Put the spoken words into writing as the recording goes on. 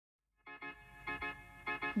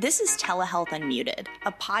This is Telehealth Unmuted,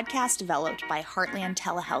 a podcast developed by Heartland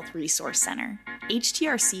Telehealth Resource Center.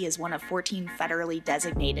 HTRC is one of 14 federally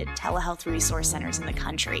designated telehealth resource centers in the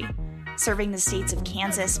country, serving the states of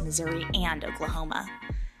Kansas, Missouri, and Oklahoma.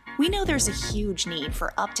 We know there's a huge need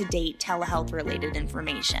for up-to-date telehealth-related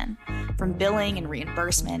information, from billing and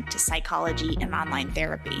reimbursement to psychology and online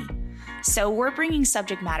therapy. So we're bringing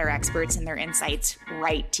subject matter experts and their insights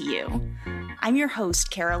right to you. I'm your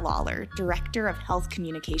host, Cara Lawlor, Director of Health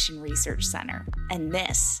Communication Research Center, and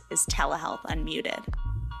this is Telehealth Unmuted.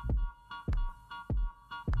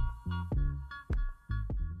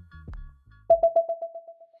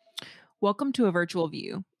 Welcome to a virtual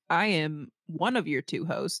view. I am one of your two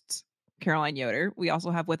hosts, Caroline Yoder. We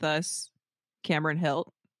also have with us Cameron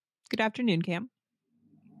Hilt. Good afternoon, Cam.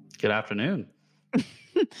 Good afternoon.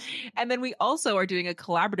 And then we also are doing a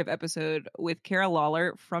collaborative episode with Cara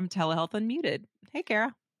Lawlor from Telehealth Unmuted. Hey,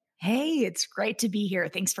 Cara. Hey, it's great to be here.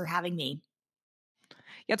 Thanks for having me.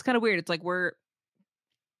 Yeah, it's kind of weird. It's like we're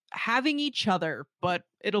having each other, but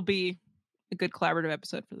it'll be a good collaborative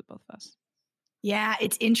episode for the both of us. Yeah,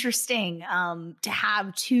 it's interesting to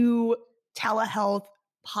have two telehealth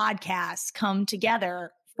podcasts come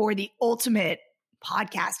together for the ultimate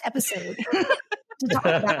podcast episode to talk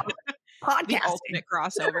about podcasting. The ultimate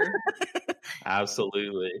crossover.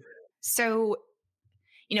 Absolutely. So,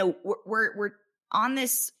 you know, we're on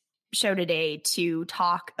this show today to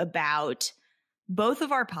talk about both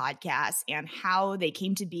of our podcasts and how they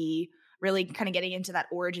came to be, really kind of getting into that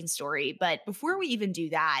origin story. But before we even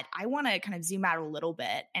do that, I want to kind of zoom out a little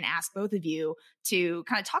bit and ask both of you to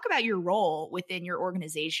kind of talk about your role within your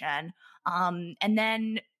organization, and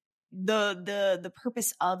then the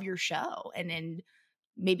purpose of your show, and then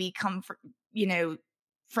maybe come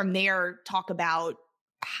from there, talk about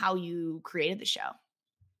how you created the show.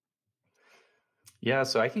 Yeah,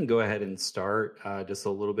 so I can go ahead and start just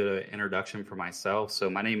a little bit of introduction for myself. So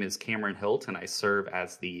my name is Cameron Hilt, and I serve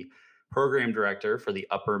as the Program Director for the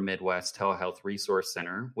Upper Midwest Telehealth Resource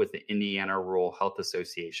Center with the Indiana Rural Health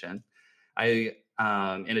Association.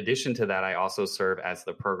 In addition to that, I also serve as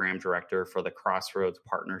the Program Director for the Crossroads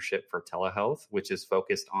Partnership for Telehealth, which is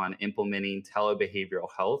focused on implementing telebehavioral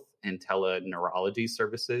health and teleneurology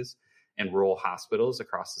services in rural hospitals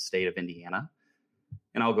across the state of Indiana.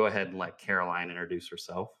 And I'll go ahead and let Caroline introduce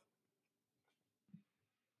herself.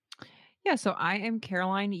 Yeah, so I am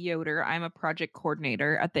Caroline Yoder. I'm a project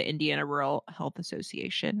coordinator at the Indiana Rural Health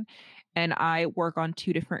Association, and I work on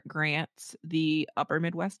two different grants: the Upper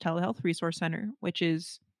Midwest Telehealth Resource Center, which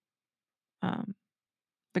is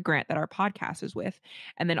the grant that our podcast is with,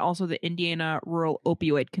 and then also the Indiana Rural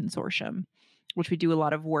Opioid Consortium, which we do a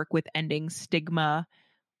lot of work with ending stigma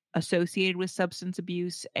associated with substance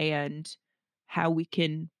abuse and how we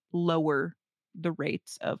can lower the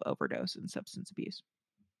rates of overdose and substance abuse.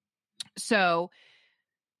 So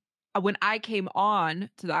when I came on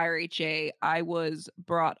to the IRHA, I was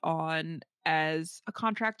brought on as a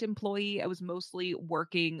contract employee. I was mostly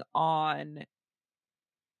working on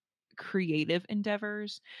creative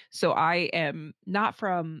endeavors. So I am not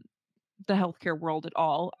from the healthcare world at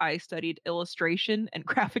all. I studied illustration and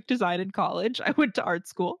graphic design in college. I went to art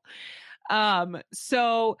school.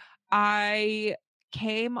 So I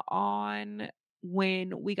came on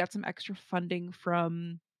when we got some extra funding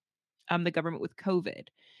from the government with COVID.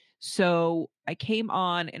 So I came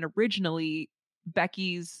on, and originally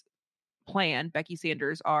Becky's plan, Becky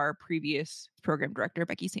Sanders, our previous program director,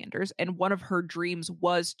 Becky Sanders, and one of her dreams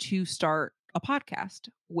was to start a podcast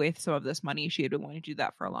with some of this money. She had been wanting to do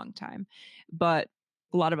that for a long time, but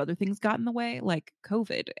a lot of other things got in the way, like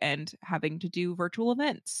COVID and having to do virtual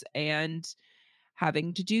events and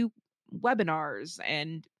having to do webinars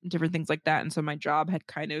and different things like that. And so my job had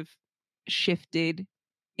kind of shifted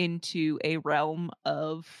into a realm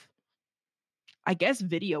of, I guess,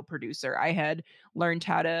 video producer. I had learned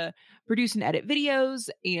how to produce and edit videos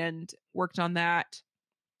and worked on that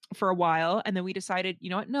for a while. And then we decided, you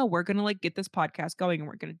know what? No, we're going to get this podcast going and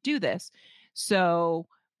we're going to do this. So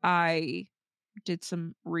I did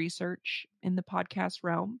some research in the podcast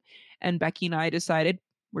realm, and Becky and I decided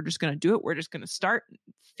we're just going to do it. We're just going to start,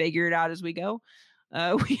 figure it out as we go.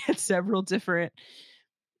 We had several different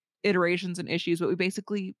iterations and issues, but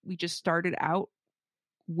we just started out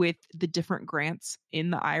with the different grants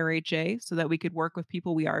in the IRHA so that we could work with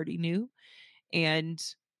people we already knew. And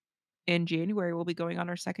in January, we'll be going on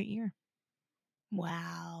our second year.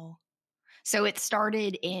 Wow. So it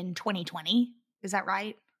started in 2020. Is that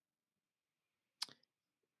right?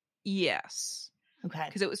 Yes. Okay.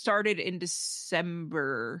 Because it was started in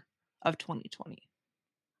December of 2020.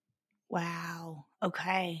 Wow.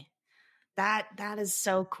 Okay. That is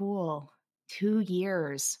so cool. 2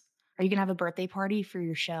 years. Are you going to have a birthday party for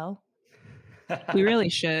your show? We really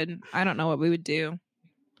should. I don't know what we would do.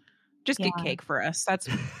 Just Yeah. get cake for us. That's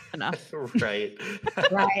enough. Right.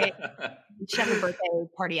 Right. We should have a birthday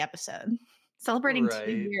party episode celebrating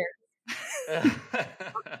 2 years.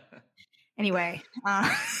 Anyway,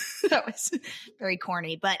 that was very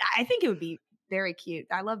corny, but I think it would be very cute.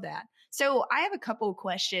 I love that. So I have a couple of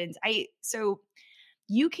questions. So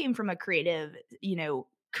you came from a creative,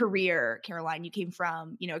 career, Caroline. You came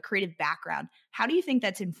from, a creative background. How do you think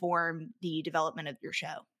that's informed the development of your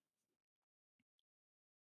show?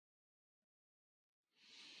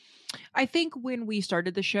 I think when we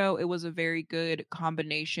started the show, it was a very good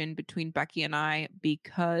combination between Becky and I,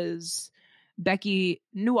 because Becky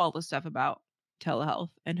knew all the stuff about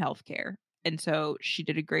telehealth and healthcare. And so she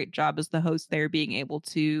did a great job as the host there, being able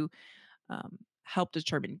to help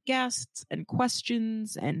determine guests and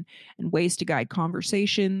questions and ways to guide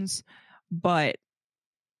conversations. But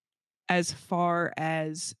as far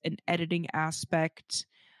as an editing aspect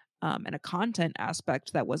and a content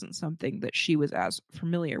aspect, that wasn't something that she was as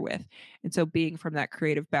familiar with. And so being from that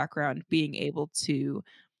creative background, being able to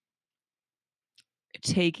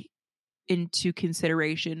take into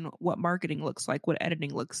consideration what marketing looks like, what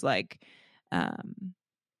editing looks like,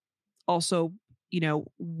 also,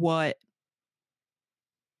 what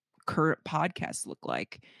current podcasts look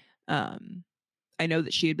like. I know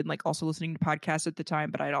that she had been also listening to podcasts at the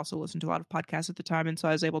time, but I'd also listened to a lot of podcasts at the time. And so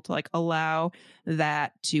I was able to allow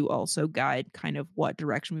that to also guide kind of what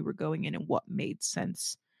direction we were going in and what made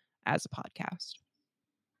sense as a podcast.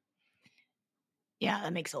 Yeah,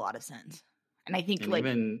 that makes a lot of sense. And I think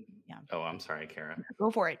oh, I'm sorry, Cara.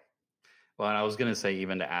 Go for it. Well, and I was going to say,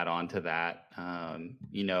 even to add on to that,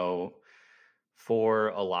 for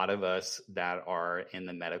a lot of us that are in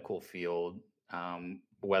the medical field,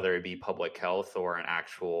 whether it be public health or an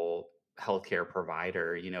actual healthcare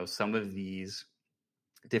provider, some of these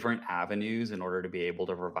different avenues in order to be able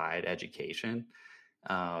to provide education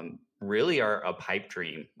really are a pipe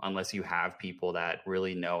dream unless you have people that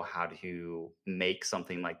really know how to make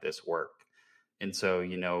something like this work. And so,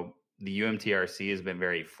 the UMTRC has been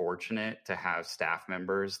very fortunate to have staff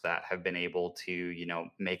members that have been able to,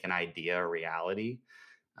 make an idea a reality.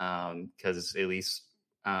 Because at least,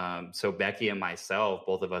 so Becky and myself,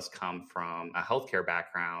 both of us come from a healthcare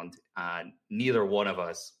background. Neither one of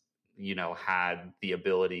us, had the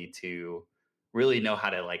ability to really know how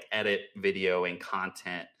to edit video and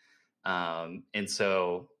content. And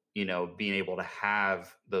so, being able to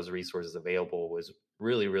have those resources available was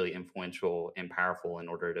really, really influential and powerful in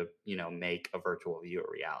order to, make a virtual view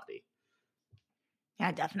a reality.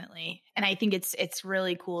 Yeah, definitely. And I think it's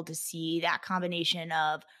really cool to see that combination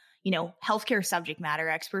of, healthcare subject matter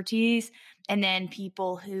expertise, and then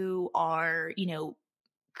people who are,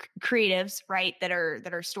 creatives, right? That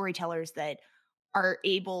are storytellers that are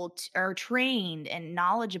trained and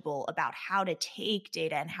knowledgeable about how to take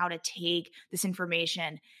data and how to take this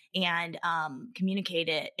information and communicate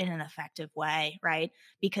it in an effective way, right?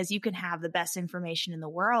 Because you can have the best information in the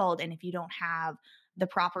world, and if you don't have the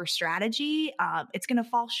proper strategy, it's going to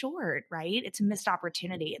fall short, right? It's a missed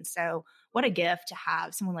opportunity. And so what a gift to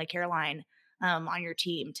have someone like Caroline on your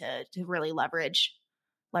team to really leverage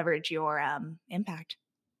your impact.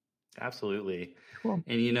 Absolutely. Cool.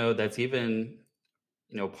 And, that's even,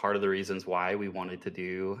 part of the reasons why we wanted to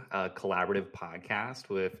do a collaborative podcast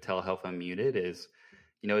with Telehealth Unmuted is,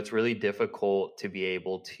 it's really difficult to be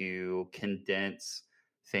able to condense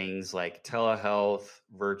things like telehealth,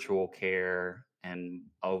 virtual care, and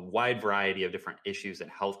a wide variety of different issues in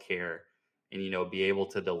healthcare, and, be able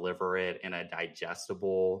to deliver it in a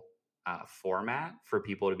digestible format for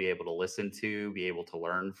people to be able to listen to, be able to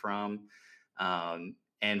learn from.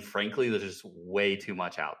 And frankly, there's just way too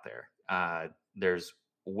much out there. There's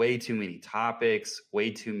way too many topics,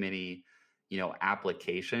 way too many,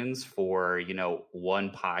 applications for, one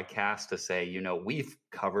podcast to say, we've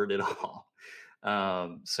covered it all.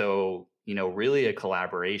 So, really a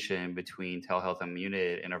collaboration between Telehealth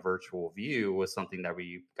Unmuted and a virtual view was something that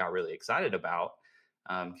we got really excited about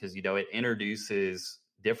because, it introduces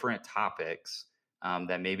different topics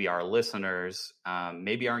that maybe our listeners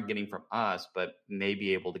maybe aren't getting from us, but may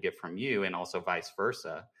be able to get from you, and also vice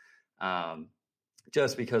versa.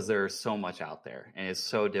 Just because there's so much out there and it's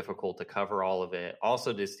so difficult to cover all of it.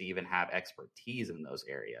 Also, just to even have expertise in those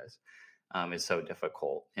areas is so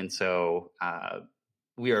difficult. And so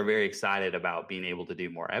we are very excited about being able to do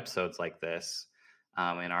more episodes like this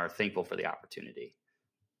and are thankful for the opportunity.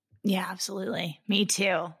 Yeah, absolutely. Me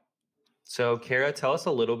too. So, Cara, tell us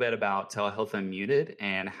a little bit about Telehealth Unmuted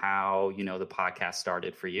and how, the podcast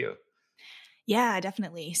started for you. Yeah,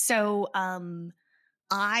 definitely.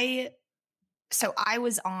 I I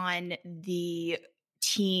was on the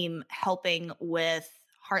team helping with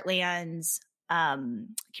Heartland's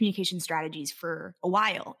communication strategies for a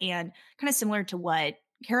while. And kind of similar to what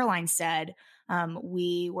Caroline said,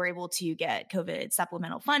 we were able to get COVID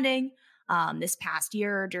supplemental funding this past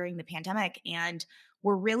year during the pandemic. And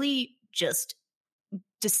we're really just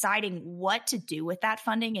deciding what to do with that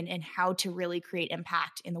funding and how to really create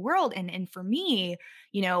impact in the world. And for me,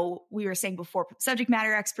 we were saying before, subject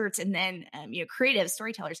matter experts and then, creative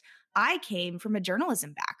storytellers. I came from a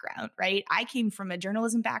journalism background, right? I came from a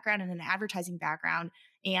journalism background and an advertising background.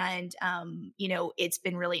 And, it's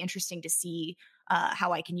been really interesting to see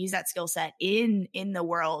how I can use that skill set in the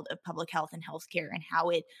world of public health and healthcare and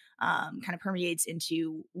how it kind of permeates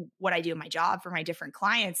into what I do in my job for my different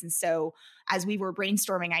clients. And so as we were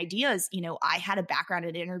brainstorming ideas, I had a background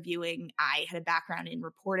in interviewing, I had a background in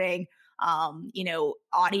reporting,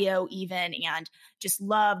 audio even, and just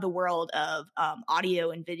love the world of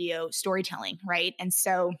audio and video storytelling, right? And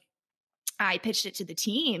so I pitched it to the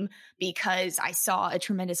team because I saw a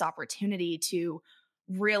tremendous opportunity to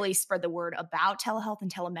really spread the word about telehealth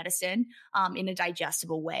and telemedicine in a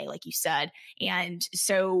digestible way, like you said. And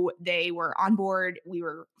so they were on board. We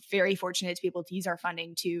were very fortunate to be able to use our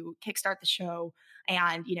funding to kickstart the show.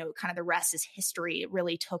 And, kind of the rest is history. It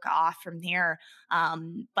really took off from there.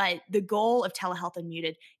 But the goal of Telehealth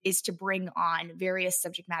Unmuted is to bring on various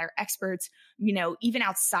subject matter experts, even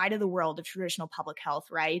outside of the world of traditional public health,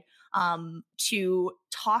 right? To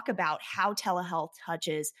talk about how telehealth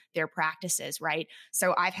touches their practices, right?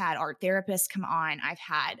 So I've had art therapists come on. I've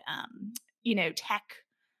had, tech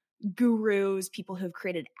gurus, people who've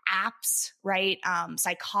created apps, right?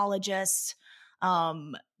 Psychologists.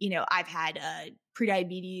 I've had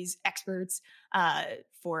prediabetes experts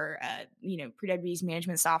for prediabetes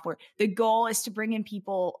management software. The goal is to bring in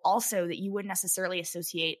people also that you wouldn't necessarily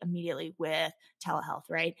associate immediately with telehealth,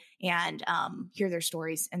 right? And hear their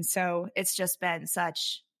stories. And so it's just been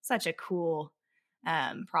such a cool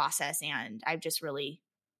process, and I've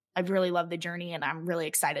really loved the journey, and I'm really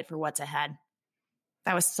excited for what's ahead.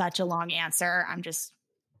 That was such a long answer.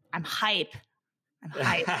 I'm hype.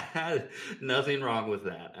 Nothing wrong with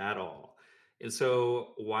that at all. And so,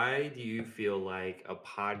 why do you feel like a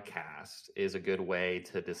podcast is a good way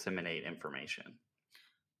to disseminate information?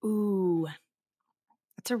 Ooh,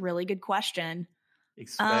 that's a really good question.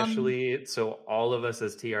 Especially, so all of us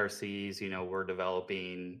as TRCs, we're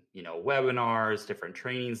developing, webinars, different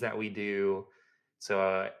trainings that we do.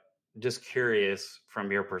 So, just curious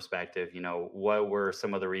from your perspective, what were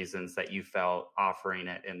some of the reasons that you felt offering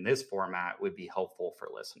it in this format would be helpful for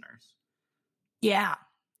listeners? Yeah.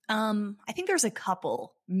 I think there's a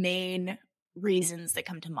couple main reasons that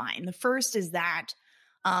come to mind. The first is that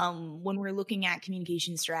when we're looking at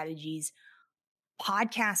communication strategies,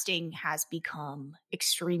 podcasting has become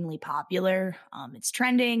extremely popular. It's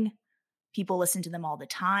trending. People listen to them all the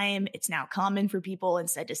time. It's now common for people,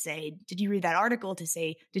 instead to say, did you read that article, to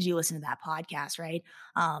say, did you listen to that podcast, right?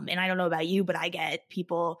 And I don't know about you, but I get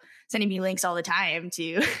people sending me links all the time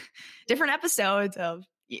to different episodes of,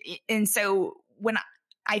 and so when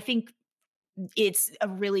I think it's a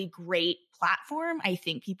really great platform, I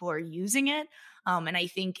think people are using it. And I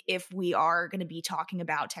think if we are going to be talking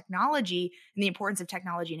about technology and the importance of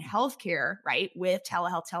technology in healthcare, right, with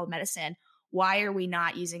telehealth, telemedicine, why are we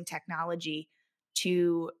not using technology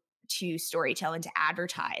to storytell and to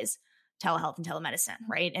advertise telehealth and telemedicine,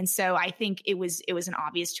 right? And so I think it was an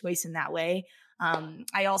obvious choice in that way.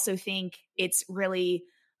 I also think it's really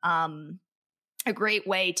a great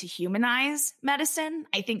way to humanize medicine.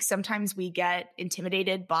 I think sometimes we get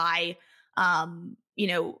intimidated by,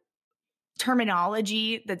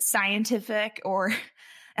 terminology that's scientific or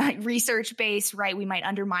research based, right? We might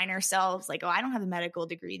undermine ourselves, like, oh, I don't have a medical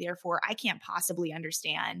degree, therefore I can't possibly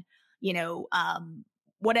understand,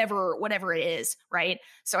 whatever it is, right?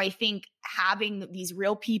 So I think having these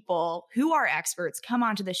real people who are experts come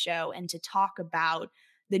onto the show and to talk about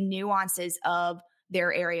the nuances of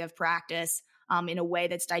their area of practice in a way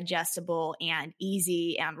that's digestible and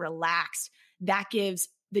easy and relaxed, that gives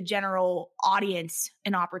the general audience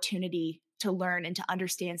an opportunity to learn and to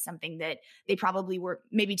understand something that they probably were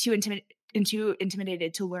maybe too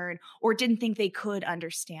intimidated to learn or didn't think they could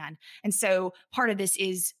understand. And so part of this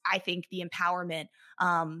is, I think, the empowerment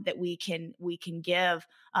that we can give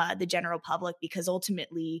the general public, because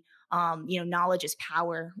ultimately, knowledge is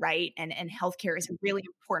power, right? And healthcare is a really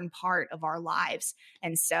important part of our lives.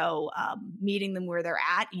 And so meeting them where they're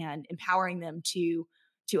at and empowering them to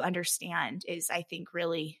understand is, I think,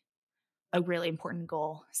 really a really important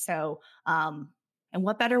goal. So, and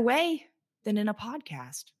what better way than in a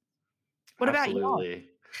podcast. What about y'all? Absolutely.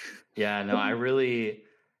 Yeah, no, I really,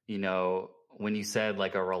 when you said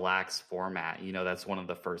like a relaxed format, that's one of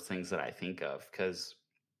the first things that I think of, because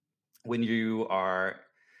when you are,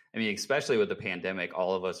 especially with the pandemic,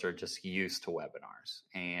 all of us are just used to webinars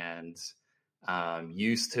and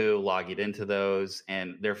used to logging into those,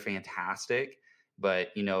 and they're fantastic. But,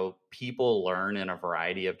 people learn in a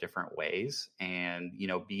variety of different ways. And,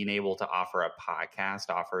 being able to offer a podcast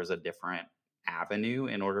offers a different avenue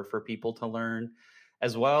in order for people to learn,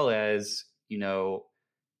 as well as,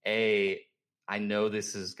 I know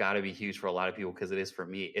this has got to be huge for a lot of people, because it is for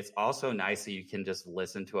me. It's also nice that you can just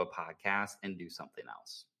listen to a podcast and do something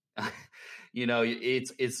else.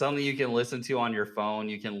 It's something you can listen to on your phone.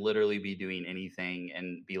 You can literally be doing anything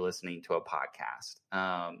and be listening to a podcast,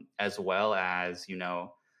 as well as,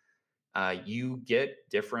 you get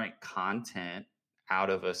different content out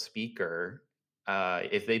of a speaker.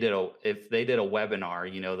 If they did a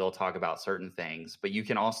webinar, they'll talk about certain things, but you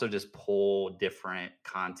can also just pull different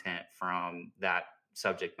content from that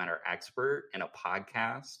subject matter expert in a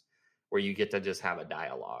podcast, where you get to just have a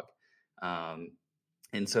dialogue.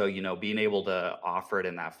 And so, being able to offer it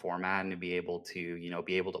in that format, and to be able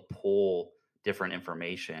to pull different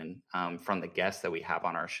information from the guests that we have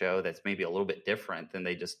on our show, that's maybe a little bit different than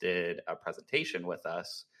they just did a presentation with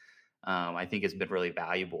us, I think has been really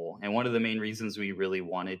valuable. And one of the main reasons we really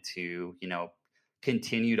wanted to,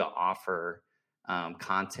 continue to offer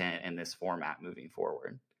content in this format moving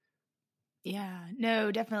forward. Yeah,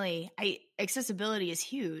 no, definitely. Accessibility is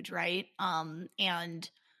huge, right? And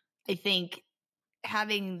I think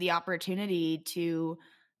having the opportunity to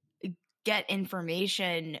get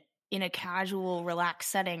information in a casual,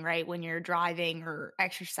 relaxed setting, right, when you're driving or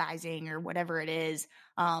exercising or whatever it is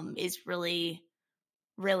really,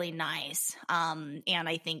 really nice. And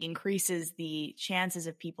I think increases the chances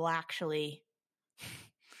of people actually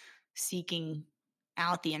seeking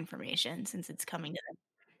out the information, since it's coming to them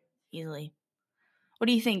easily. What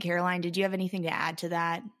do you think, Caroline? Did you have anything to add to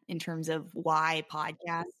that in terms of why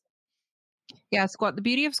podcasts? Yeah, the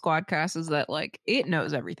beauty of Squadcast is that like it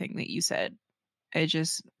knows everything that you said.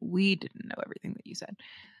 We didn't know everything that you said.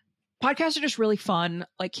 Podcasts are just really fun.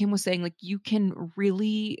 Like Kim was saying, like you can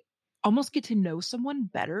really almost get to know someone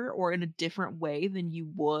better, or in a different way than you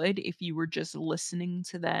would if you were just listening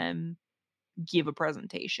to them give a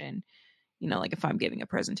presentation. Like if I'm giving a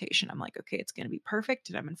presentation, I'm like, okay, it's going to be perfect,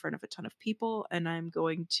 and I'm in front of a ton of people, and I'm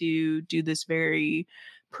going to do this very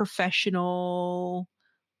professional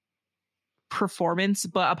performance.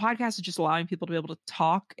 But a podcast is just allowing people to be able to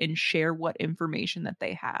talk and share what information that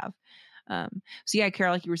they have. So yeah,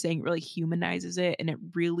 Cara, like you were saying, it really humanizes it, and it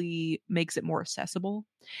really makes it more accessible.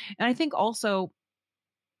 And I think also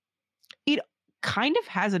it kind of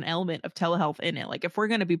has an element of telehealth in it. Like if we're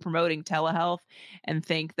going to be promoting telehealth and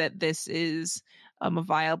think that this is a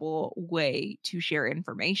viable way to share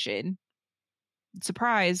information,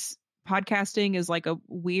 surprise, podcasting is like a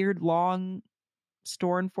weird, long,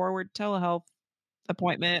 store and forward telehealth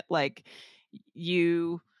appointment. Like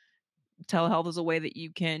telehealth is a way that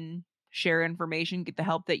you can share information, get the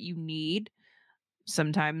help that you need.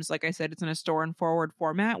 Sometimes, like I said, it's in a store and forward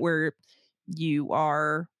format where you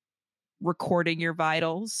are recording your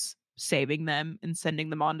vitals, saving them, and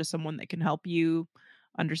sending them on to someone that can help you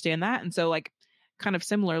understand that. And so, like, kind of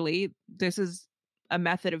similarly, this is a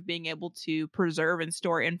method of being able to preserve and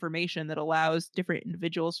store information that allows different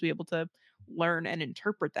individuals to be able to learn and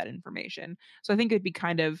interpret that information. So I think it'd be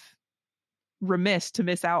kind of remiss to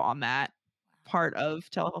miss out on that part of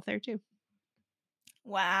telehealth there too.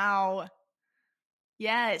 Wow.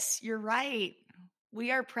 Yes, you're right.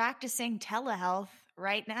 We are practicing telehealth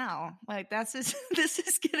right now. Like this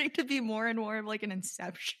is getting to be more and more of like an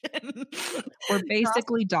inception. We're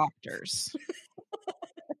basically doctors.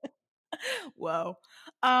 Whoa.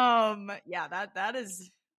 Yeah, that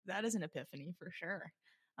is an epiphany for sure.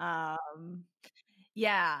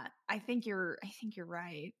 Yeah, I think you're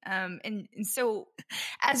right. And so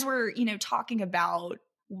as we're, talking about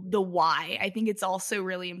the why, I think it's also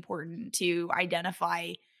really important to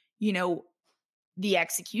identify, the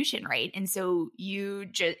execution, right? And so you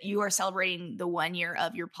are celebrating the 1 year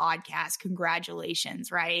of your podcast.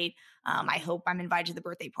 Congratulations, right? I hope I'm invited to the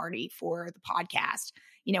birthday party for the podcast.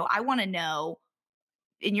 I want to know,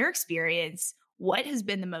 in your experience, what has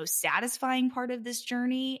been the most satisfying part of this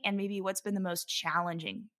journey, and maybe what's been the most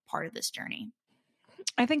challenging part of this journey?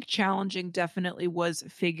 I think challenging definitely was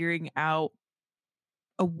figuring out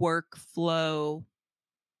a workflow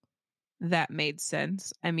that made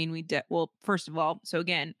sense. I mean, well, first of all, so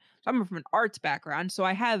again, I'm from an arts background, so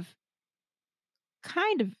I have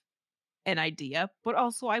kind of an idea, but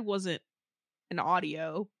also I wasn't an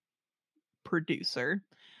audio producer.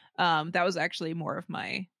 That was actually more of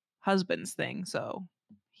my husband's thing. So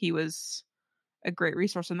he was a great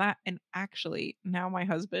resource in that. And actually, now my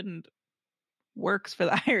husband works for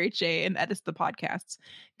the IRHA and edits the podcasts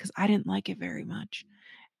because I didn't like it very much.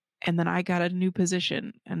 And then I got a new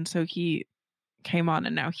position. And so he came on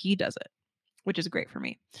and now he does it, which is great for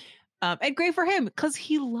me. And great for him because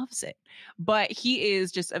he loves it. But he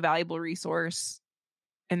is just a valuable resource.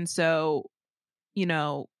 And so, you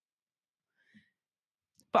know,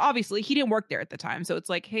 but obviously he didn't work there at the time. So it's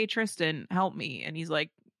like, hey, Tristan, help me. And he's like,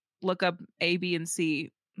 look up A, B, and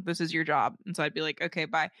C. This is your job. And so I'd be like, okay,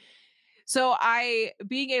 bye. So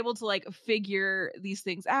being able to like figure these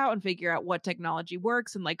things out and figure out what technology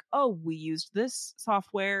works and like, oh, we used this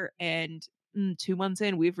software and 2 months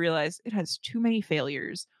in, we've realized it has too many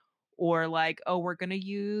failures. Or like, oh, we're going to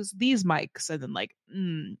use these mics and then like,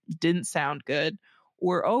 didn't sound good.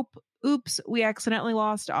 Or, oops, we accidentally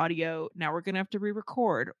lost audio. Now we're going to have to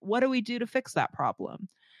re-record. What do we do to fix that problem?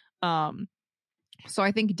 So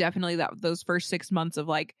I think definitely that those first 6 months of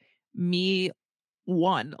like me,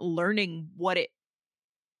 learning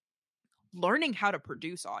how to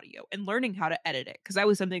produce audio and learning how to edit it, because that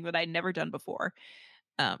was something that I'd never done before.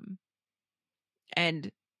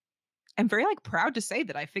 And I'm very like proud to say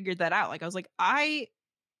that I figured that out. Like I was like, I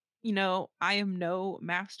am no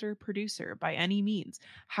master producer by any means.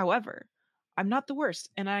 However, I'm not the worst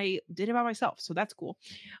and I did it by myself. So that's cool.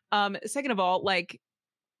 Second of all, like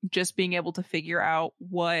just being able to figure out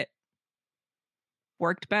what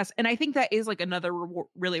worked best. And I think that is like another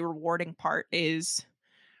really rewarding part is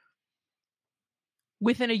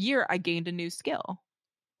within a year, I gained a new skill.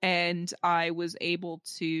 And I was able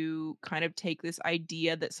to kind of take this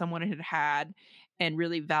idea that someone had and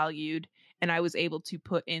really valued. And I was able to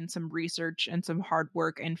put in some research and some hard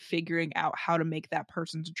work and figuring out how to make that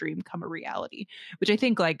person's dream come a reality, which I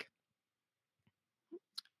think like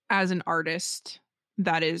as an artist,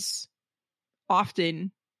 that is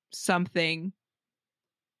often something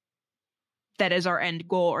that is our end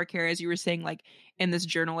goal. Or Cara, as you were saying, like in this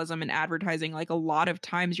journalism and advertising, like a lot of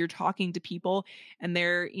times you're talking to people and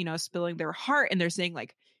they're, spilling their heart and they're saying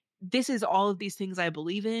like, this is all of these things I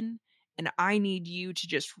believe in. And I need you to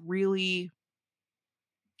just really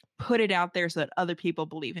put it out there so that other people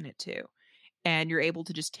believe in it too. And you're able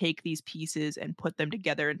to just take these pieces and put them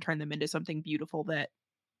together and turn them into something beautiful that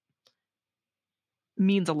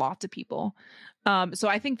means a lot to people. So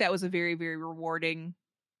I think that was a very, very rewarding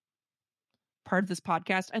part of this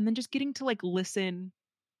podcast. And then just getting to like listen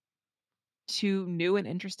to new and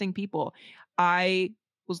interesting people. I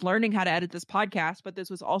was learning how to edit this podcast, but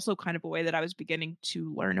this was also kind of a way that I was beginning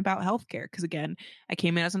to learn about healthcare. Because again, I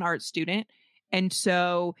came in as an art student. And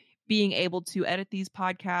so being able to edit these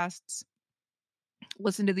podcasts,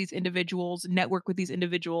 listen to these individuals, network with these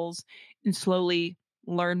individuals, and slowly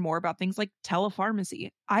learn more about things like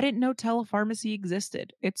telepharmacy. I didn't know telepharmacy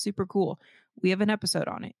existed. It's super cool. We have an episode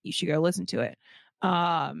on it. You should go listen to it.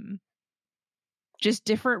 Just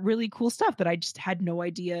different, really cool stuff that I just had no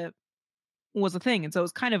idea was a thing. And so it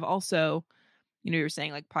was kind of also, you were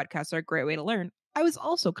saying like podcasts are a great way to learn. I was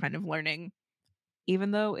also kind of learning,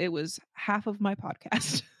 even though it was half of my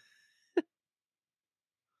podcast.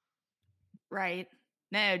 Right.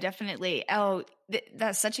 No, definitely. Oh,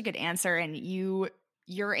 that's such a good answer. And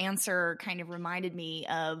your answer kind of reminded me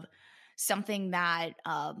of something that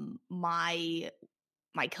my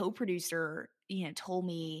co-producer, told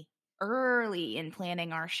me early in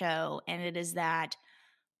planning our show. And it is that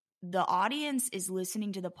the audience is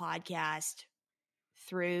listening to the podcast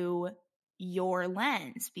through your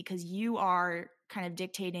lens because you are kind of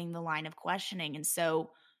dictating the line of questioning. And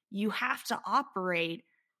so you have to operate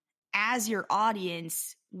as your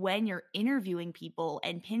audience when you're interviewing people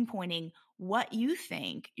and pinpointing what you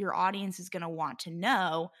think your audience is going to want to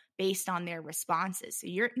know based on their responses. So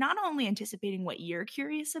you're not only anticipating what you're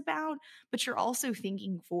curious about, but you're also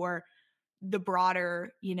thinking for the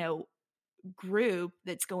broader, group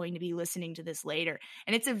that's going to be listening to this later.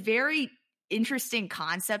 And it's a very interesting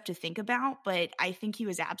concept to think about, but I think he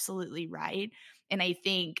was absolutely right. And I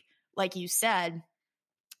think, like you said,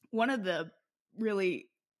 one of the really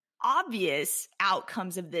obvious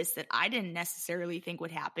outcomes of this that I didn't necessarily think would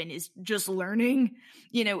happen is just learning,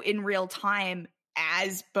 in real time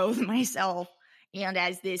as both myself and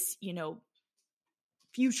as this,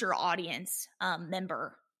 future audience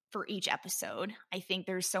member for each episode. I think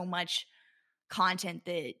there's so much content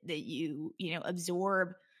that you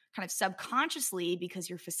absorb kind of subconsciously because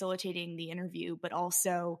you're facilitating the interview, but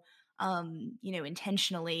also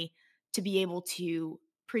intentionally to be able to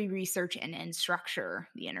pre-research and structure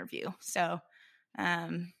the interview. So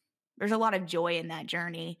there's a lot of joy in that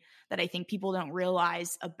journey that I think people don't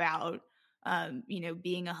realize about,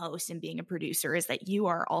 being a host and being a producer, is that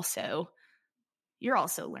you're also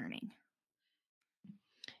learning.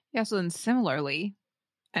 Yeah. So then similarly,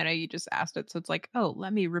 I know you just asked it, so it's like, oh,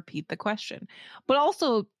 let me repeat the question. But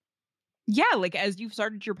also, yeah, like as you've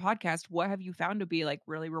started your podcast, what have you found to be like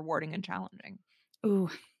really rewarding and challenging? Ooh,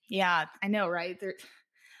 yeah, I know, right?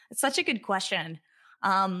 It's such a good question.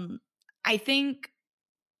 I think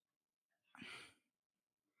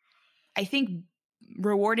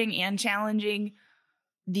rewarding and challenging,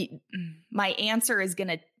 my answer is going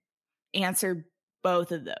to answer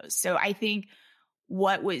both of those. So I think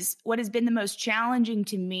what has been the most challenging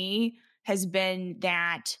to me has been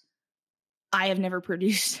that I have never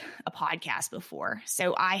produced a podcast before.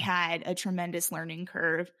 So I had a tremendous learning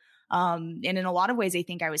curve. And in a lot of ways, I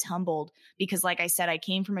think I was humbled because, like I said, I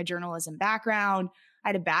came from a journalism background. I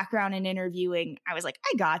had a background in interviewing. I was like,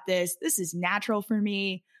 I got this. This is natural for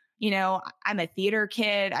me. I'm a theater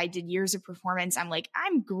kid. I did years of performance. I'm like,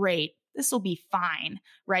 I'm great. This will be fine.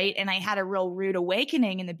 Right. And I had a real rude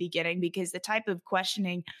awakening in the beginning because the type of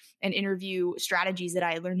questioning and interview strategies that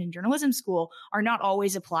I learned in journalism school are not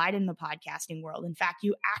always applied in the podcasting world. In fact,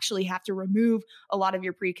 you actually have to remove a lot of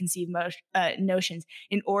your preconceived notions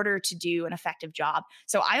in order to do an effective job.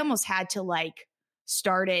 So I almost had to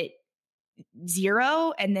start at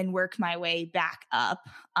zero and then work my way back up.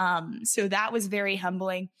 So that was very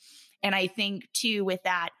humbling. And I think too, with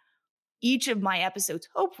that, each of my episodes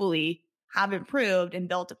hopefully have improved and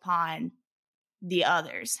built upon the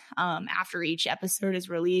others. After each episode is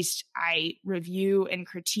released, I review and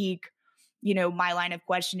critique, my line of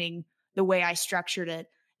questioning, the way I structured it,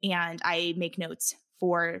 and I make notes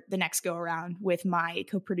for the next go around with my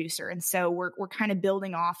co-producer. And so we're kind of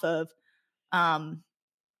building off of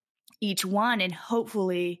each one and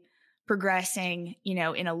hopefully progressing,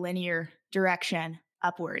 in a linear direction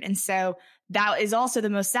upward. And so that is also the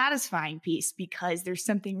most satisfying piece because there's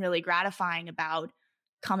something really gratifying about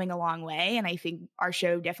coming a long way. And I think our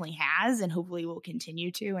show definitely has, and hopefully will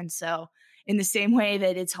continue to. And so in the same way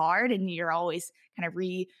that it's hard and you're always kind of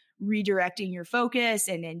redirecting your focus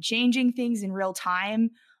and then changing things in real time,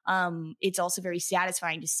 it's also very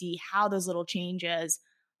satisfying to see how those little changes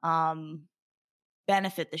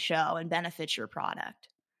benefit the show and benefit your product.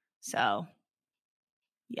 So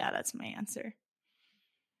yeah, that's my answer.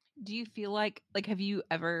 Do you feel like have you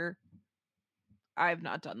ever, I've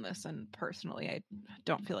not done this, and personally I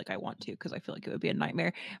don't feel like I want to because I feel like it would be a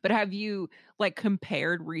nightmare, but have you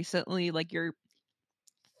compared recently your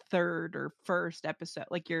third or first episode,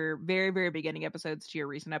 your very, very beginning episodes to your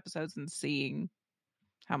recent episodes and seeing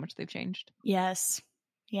how much they've changed? Yes.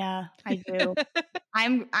 Yeah, I do.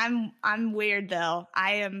 I'm weird though.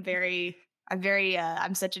 I'm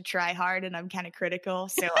such a try hard and I'm kind of critical.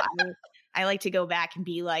 So I like to go back and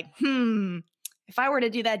be like, if I were to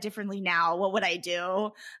do that differently now, what would I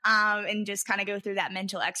do? And just kind of go through that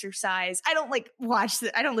mental exercise. I don't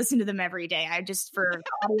I don't listen to them every day. I just, for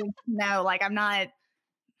the audience, no, I'm not,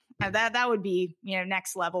 that would be,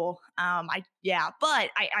 next level. But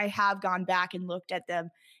I have gone back and looked at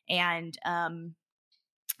them and,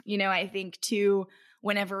 I think too,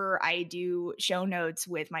 whenever I do show notes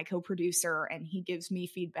with my co-producer and he gives me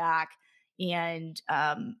feedback and,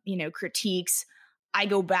 critiques, I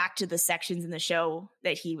go back to the sections in the show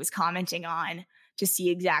that he was commenting on to see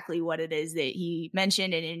exactly what it is that he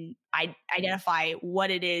mentioned and I identify what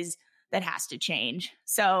it is that has to change.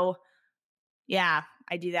 So yeah,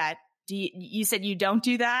 I do that. You said you don't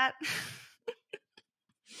do that?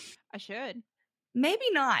 I should. Maybe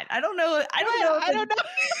not. I don't know. I don't know.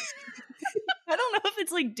 I don't know if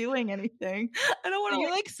it's doing anything. I don't want to.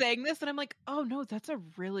 You're saying this, and I'm like, oh no, that's a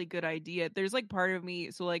really good idea. There's part of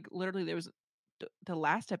me. So literally, there was the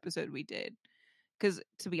last episode we did. Because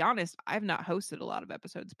to be honest, I've not hosted a lot of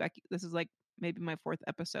episodes. Becky, this is maybe my fourth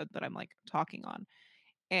episode that I'm talking on.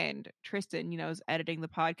 And Tristan, is editing the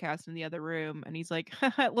podcast in the other room, and he's like,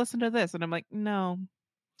 listen to this, and I'm like, no.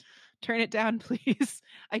 Turn it down, please.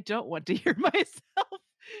 I don't want to hear myself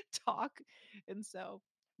talk. And so,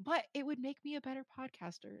 but it would make me a better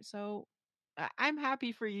podcaster. So I'm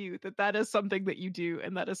happy for you that is something that you do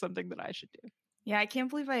and that is something that I should do. Yeah, I can't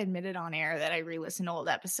believe I admitted on air that I re-listen to old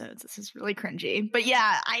episodes. This is really cringy. But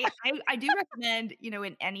yeah, I do recommend,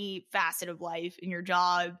 in any facet of life, in your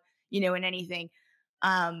job, in anything,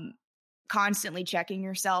 constantly checking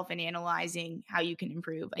yourself and analyzing how you can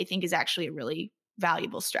improve, I think is actually a really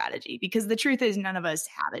valuable strategy because the truth is none of us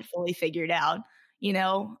have it fully figured out,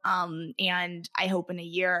 and I hope in a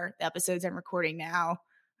year, the episodes I'm recording now,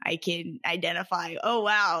 I can identify, oh,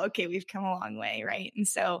 wow, okay, we've come a long way. Right. And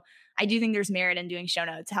so I do think there's merit in doing show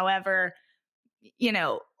notes. However,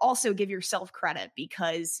 also give yourself credit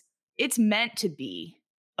because it's meant to be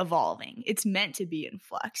evolving. It's meant to be in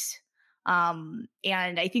flux. And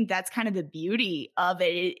I think that's kind of the beauty of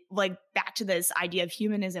it. Like back to this idea of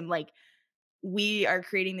humanism, like we are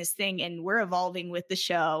creating this thing and we're evolving with the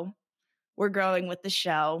show. We're growing with the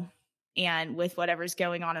show and with whatever's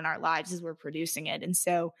going on in our lives as we're producing it. And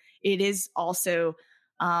so it is also,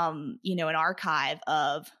 an archive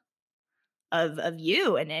of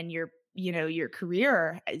you and your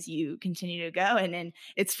career as you continue to go. And then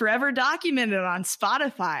it's forever documented on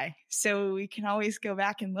Spotify. So we can always go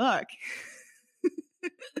back and look.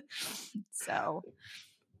 So.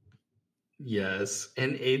 Yes.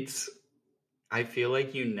 And I feel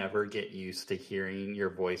like you never get used to hearing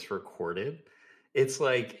your voice recorded. It's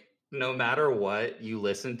like, no matter what, you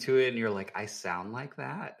listen to it and you're like, I sound like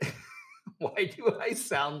that. Why do I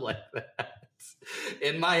sound like that?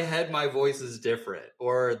 In my head, my voice is different,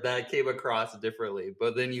 or that came across differently.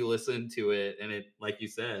 But then you listen to it and it, like you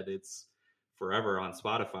said, it's forever on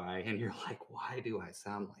Spotify. And you're like, why do I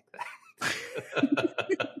sound like that?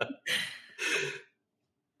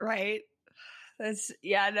 Right. It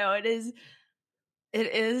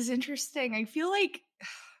is interesting. I feel like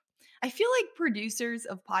producers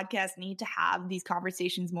of podcasts need to have these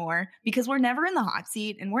conversations more because we're never in the hot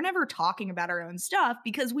seat and we're never talking about our own stuff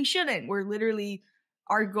because we shouldn't. We're literally,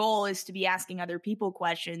 our goal is to be asking other people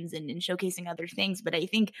questions and showcasing other things. But I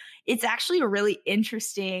think it's actually a really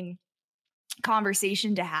interesting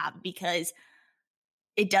conversation to have because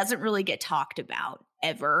it doesn't really get talked about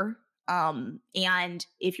ever. And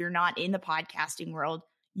if you're not in the podcasting world,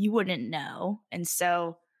 you wouldn't know. And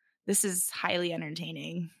so this is highly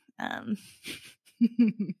entertaining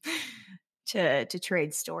to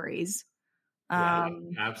trade stories. Yeah,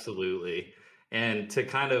 absolutely. And to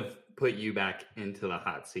kind of put you back into the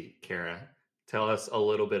hot seat, Cara, tell us a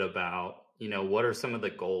little bit about, what are some of the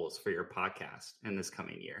goals for your podcast in this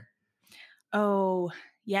coming year? Oh,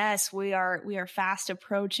 yes, we are fast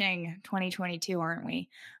approaching 2022, aren't we?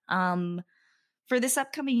 For this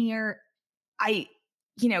upcoming year,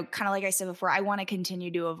 kind of like I said before, I want to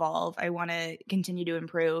continue to evolve. I want to continue to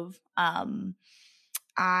improve.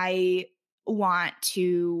 I want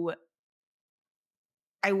to,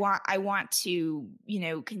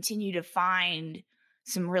 continue to find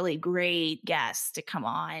some really great guests to come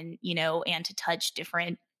on, and to touch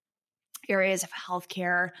different areas of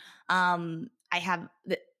healthcare. I have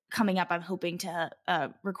coming up, I'm hoping to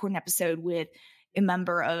record an episode with a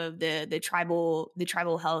member of the tribal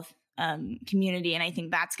health community. And I think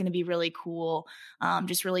that's going to be really cool.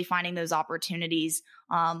 Just really finding those opportunities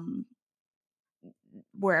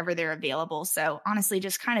wherever they're available. So honestly,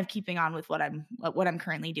 just kind of keeping on with what I'm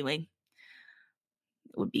currently doing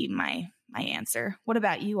would be my answer. What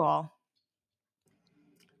about you all?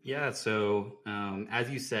 Yeah, so as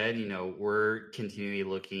you said, we're continually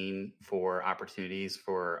looking for opportunities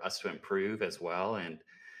for us to improve as well. And,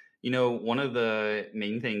 one of the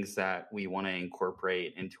main things that we want to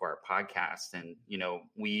incorporate into our podcast, and,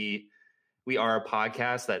 we are a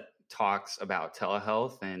podcast that talks about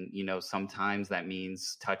telehealth. And, sometimes that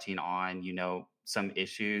means touching on, some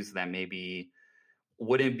issues that maybe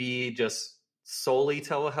wouldn't be just solely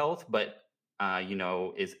telehealth, but,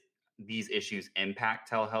 is these issues impact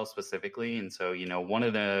telehealth specifically. And so, one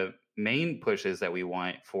of the main pushes that we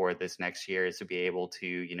want for this next year is to be able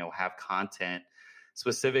to, have content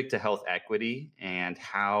specific to health equity and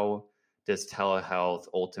how does telehealth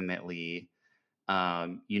ultimately,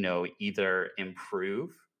 either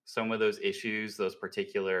improve some of those issues those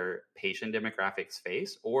particular patient demographics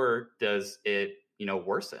face, or does it,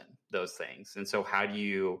 worsen those things? And so how do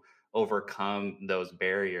you overcome those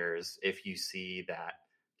barriers if you see that,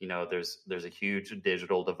 there's a huge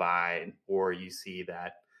digital divide, or you see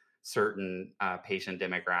that certain patient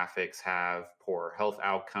demographics have poor health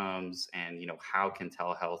outcomes, and how can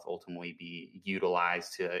telehealth ultimately be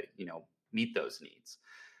utilized to meet those needs?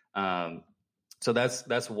 So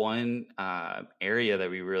that's one area that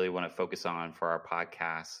we really want to focus on for our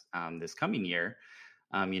podcast this coming year.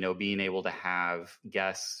 Being able to have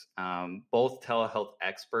guests, both telehealth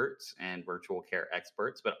experts and virtual care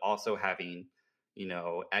experts, but also having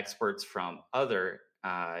experts from other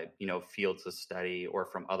fields of study or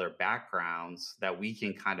from other backgrounds that we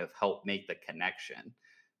can kind of help make the connection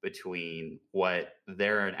between what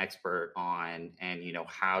they're an expert on and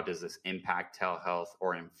how does this impact telehealth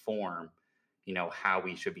or inform how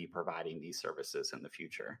we should be providing these services in the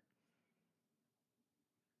future.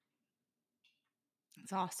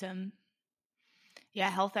 That's awesome. Yeah,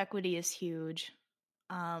 health equity is huge.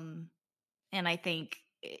 And I think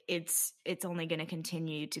it's only going to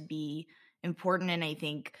continue to be important. And I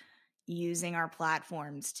think using our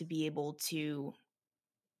platforms to be able to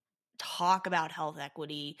talk about health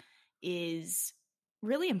equity is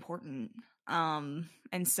really important. And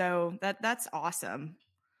so that's awesome.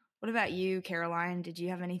 What about you, Caroline? Did you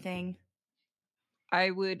have anything?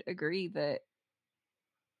 I would agree that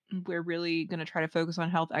we're really going to try to focus on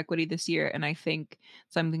health equity this year. And I think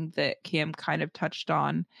something that Cam kind of touched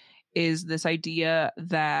on is this idea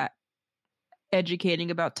that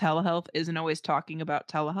educating about telehealth isn't always talking about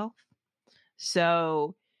telehealth.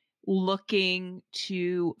 So looking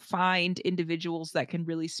to find individuals that can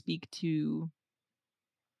really speak to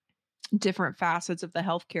different facets of the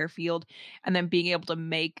healthcare field, and then being able to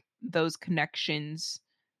make those connections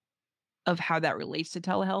of how that relates to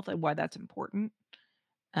telehealth and why that's important.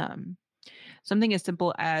 Something as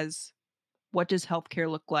simple as, what does healthcare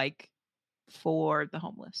look like for the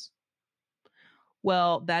homeless?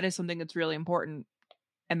 Well, that is something that's really important.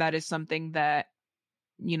 And that is something that,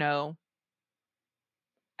 you know,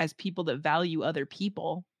 as people that value other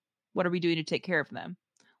people, what are we doing to take care of them?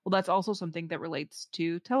 Well, that's also something that relates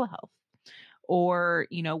to telehealth. Or,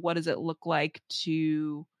 you know, what does it look like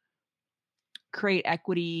to create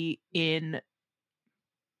equity in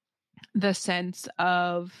the sense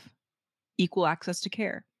of equal access to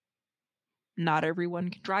care? Not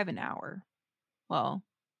everyone can drive an hour. Well,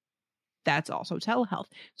 that's also telehealth.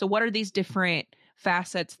 So what are these different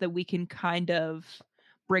facets that we can kind of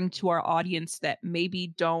bring to our audience that maybe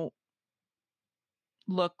don't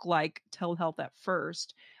look like telehealth at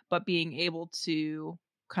first, but being able to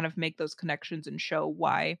kind of make those connections and show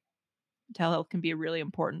why telehealth can be a really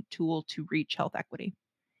important tool to reach health equity?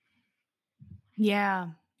 Yeah.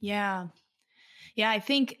 I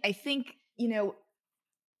think, you know,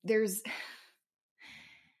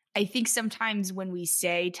 I think sometimes when we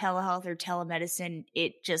say telehealth or telemedicine,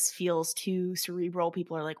 it just feels too cerebral.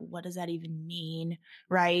 People are like, what does that even mean?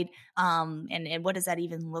 Right. And what does that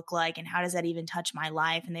even look like? And how does that even touch my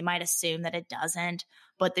life? And they might assume that it doesn't.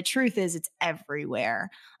 But the truth is it's everywhere.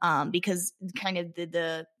 Because kind of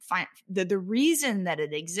the reason that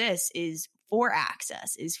it exists is for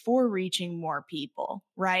access, is for reaching more people.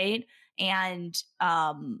 Right. And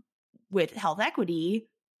with health equity,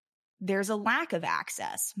 there's a lack of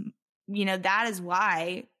access. You know, that is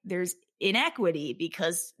why there's inequity,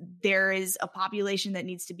 because there is a population that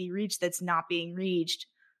needs to be reached that's not being reached,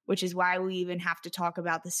 which is why we even have to talk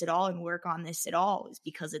about this at all and work on this at all, is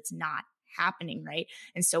because it's not happening, right?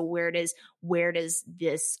 And so where does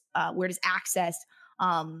access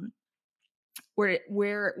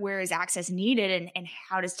where is access needed, and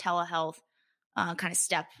how does telehealth kind of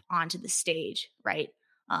step onto the stage, right?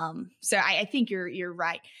 So I think you're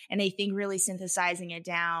right. And I think really synthesizing it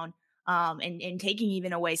down and taking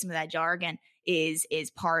even away some of that jargon is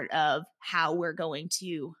part of how we're going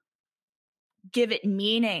to give it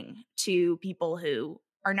meaning to people who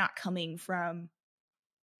are not coming from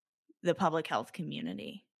the public health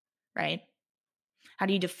community, right? How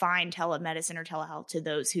do you define telemedicine or telehealth to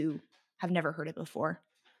those who have never heard it before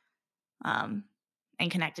and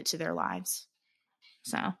connect it to their lives?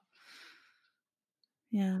 So,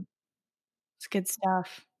 yeah. It's good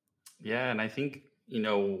stuff. Yeah, and I think,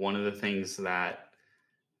 one of the things that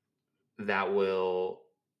will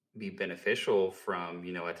be beneficial from,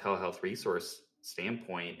 a telehealth resource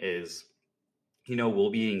standpoint is,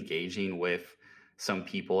 we'll be engaging with some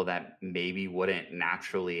people that maybe wouldn't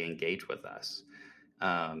naturally engage with us.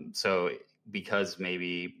 So because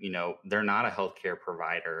maybe, they're not a healthcare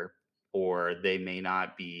provider, or they may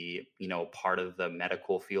not be, part of the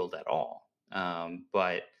medical field at all.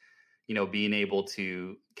 But being able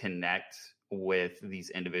to connect with these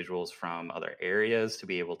individuals from other areas, to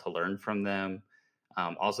be able to learn from them,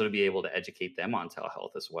 also to be able to educate them on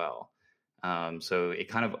telehealth as well. So it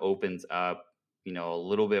kind of opens up, a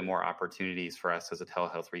little bit more opportunities for us as a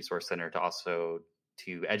telehealth resource center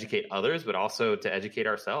to educate others, but also to educate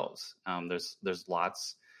ourselves. There's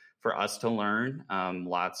lots for us to learn,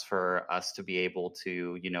 lots for us to be able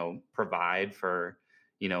to, provide for,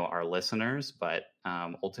 our listeners, but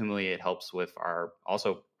ultimately it helps with our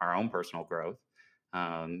own personal growth,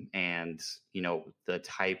 and, the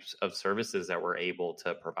types of services that we're able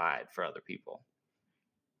to provide for other people.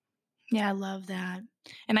 Yeah, I love that.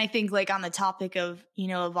 And I think, like, on the topic of,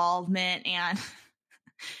 involvement and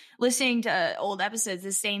listening to old episodes,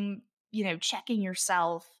 the same, checking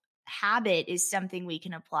yourself habit is something we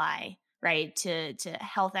can apply, right, to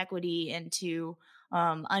health equity and to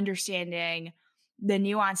understanding the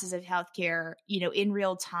nuances of healthcare, in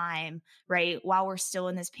real time, right? While we're still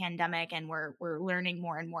in this pandemic and we're learning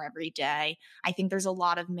more and more every day, I think there's a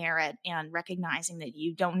lot of merit in recognizing that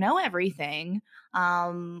you don't know everything,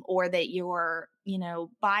 or that your,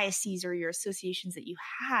 biases or your associations that you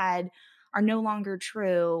had are no longer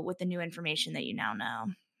true with the new information that you now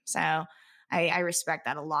know. So I respect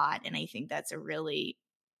that a lot. And I think that's we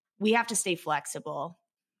have to stay flexible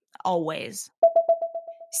always.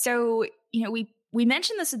 So, we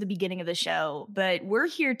mentioned this at the beginning of the show, but we're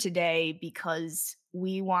here today because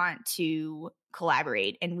we want to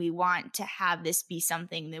collaborate and we want to have this be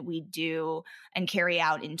something that we do and carry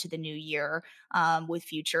out into the new year, with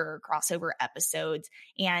future crossover episodes.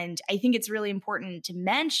 And I think it's really important to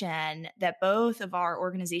mention that both of our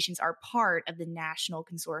organizations are part of the National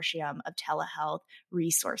Consortium of Telehealth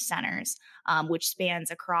Resource Centers, which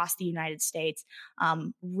spans across the United States.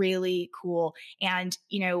 Really cool. And,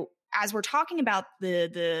 as we're talking about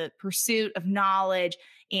the pursuit of knowledge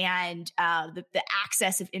and the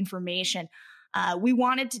access of information, we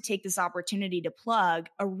wanted to take this opportunity to plug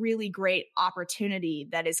a really great opportunity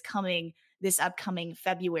that is coming this upcoming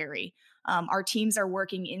February. Our teams are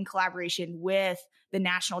working in collaboration with the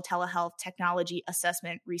National Telehealth Technology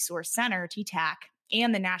Assessment Resource Center, TTAC,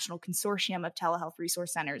 and the National Consortium of Telehealth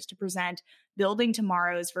Resource Centers to present Building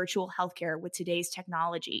Tomorrow's Virtual Healthcare with Today's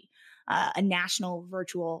Technology, a national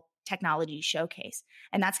virtual technology showcase.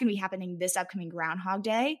 And that's going to be happening this upcoming Groundhog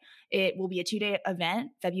Day. It will be a 2-day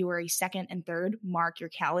event, February 2nd and 3rd. Mark your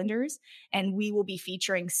calendars. And we will be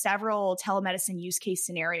featuring several telemedicine use case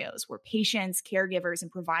scenarios where patients, caregivers,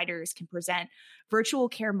 and providers can present virtual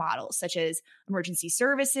care models such as emergency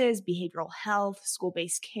services, behavioral health,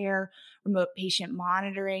 school-based care, remote patient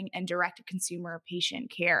monitoring, and direct-to-consumer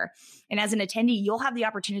patient care. And as an attendee, you'll have the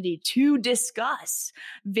opportunity to discuss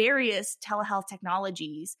various telehealth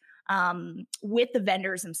technologies with the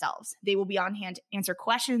vendors themselves. They will be on hand to answer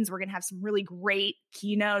questions. We're going to have some really great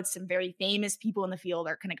keynotes. Some very famous people in the field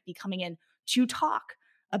are going to be coming in to talk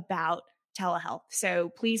about telehealth. So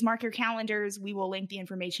please mark your calendars. We will link the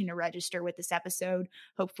information to register with this episode,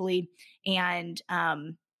 hopefully. And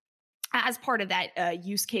as part of that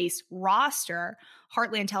use case roster,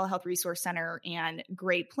 Heartland Telehealth Resource Center and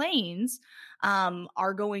Great Plains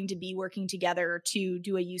are going to be working together to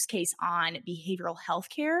do a use case on behavioral health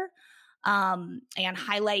care, and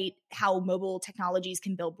highlight how mobile technologies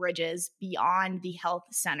can build bridges beyond the health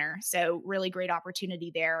center. So really great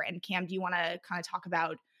opportunity there. And Cam, do you want to kind of talk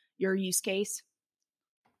about your use case?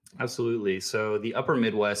 Absolutely. So the Upper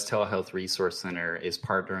Midwest Telehealth Resource Center is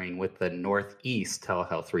partnering with the Northeast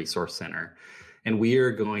Telehealth Resource Center. And we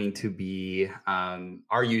are going to be,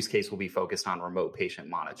 our use case will be focused on remote patient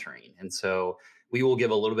monitoring. And so we will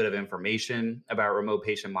give a little bit of information about remote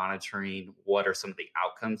patient monitoring, what are some of the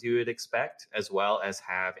outcomes you would expect, as well as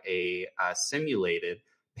have a simulated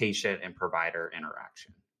patient and provider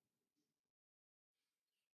interaction.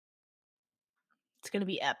 It's going to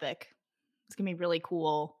be epic. It's going to be really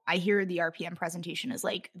cool. I hear the RPM presentation is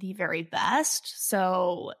like the very best.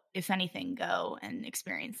 So if anything, go and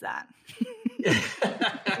experience that.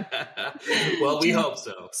 Well, we hope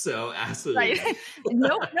so. So absolutely. Right.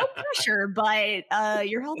 No pressure, but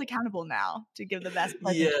you're held accountable now to give the best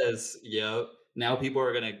presentation. Yes. Yep. Now people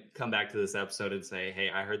are going to come back to this episode and say, hey,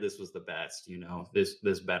 I heard this was the best,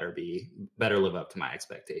 this better live up to my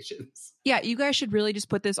expectations. Yeah, you guys should really just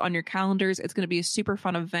put this on your calendars. It's going to be a super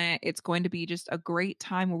fun event. It's going to be just a great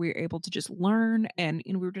time where we're able to just learn. And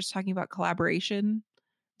we were just talking about collaboration.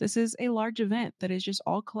 This is a large event that is just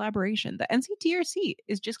all collaboration. The NCTRC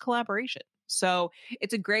is just collaboration. So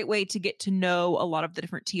it's a great way to get to know a lot of the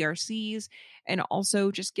different TRCs and also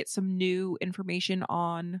just get some new information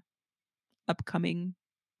on upcoming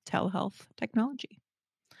telehealth technology.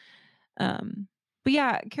 But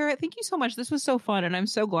yeah, Cara, thank you so much. This was so fun. And I'm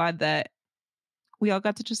so glad that we all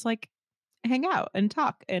got to just hang out and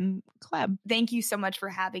talk and collab. Thank you so much for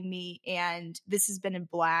having me. And this has been a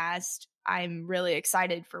blast. I'm really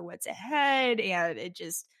excited for what's ahead. And it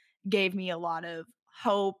just gave me a lot of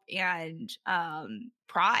hope and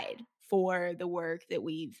pride for the work that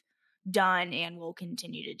we've done and will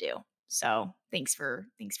continue to do. So thanks for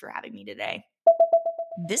having me today.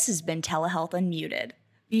 This has been Telehealth Unmuted.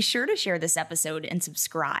 Be sure to share this episode and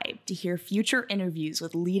subscribe to hear future interviews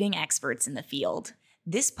with leading experts in the field.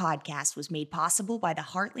 This podcast was made possible by the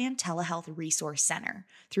Heartland Telehealth Resource Center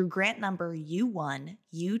through grant number U1UTH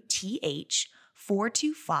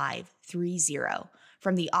 42530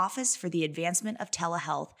 from the Office for the Advancement of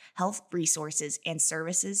Telehealth, Health Resources and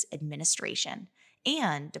Services Administration,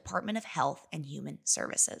 and Department of Health and Human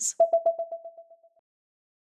Services.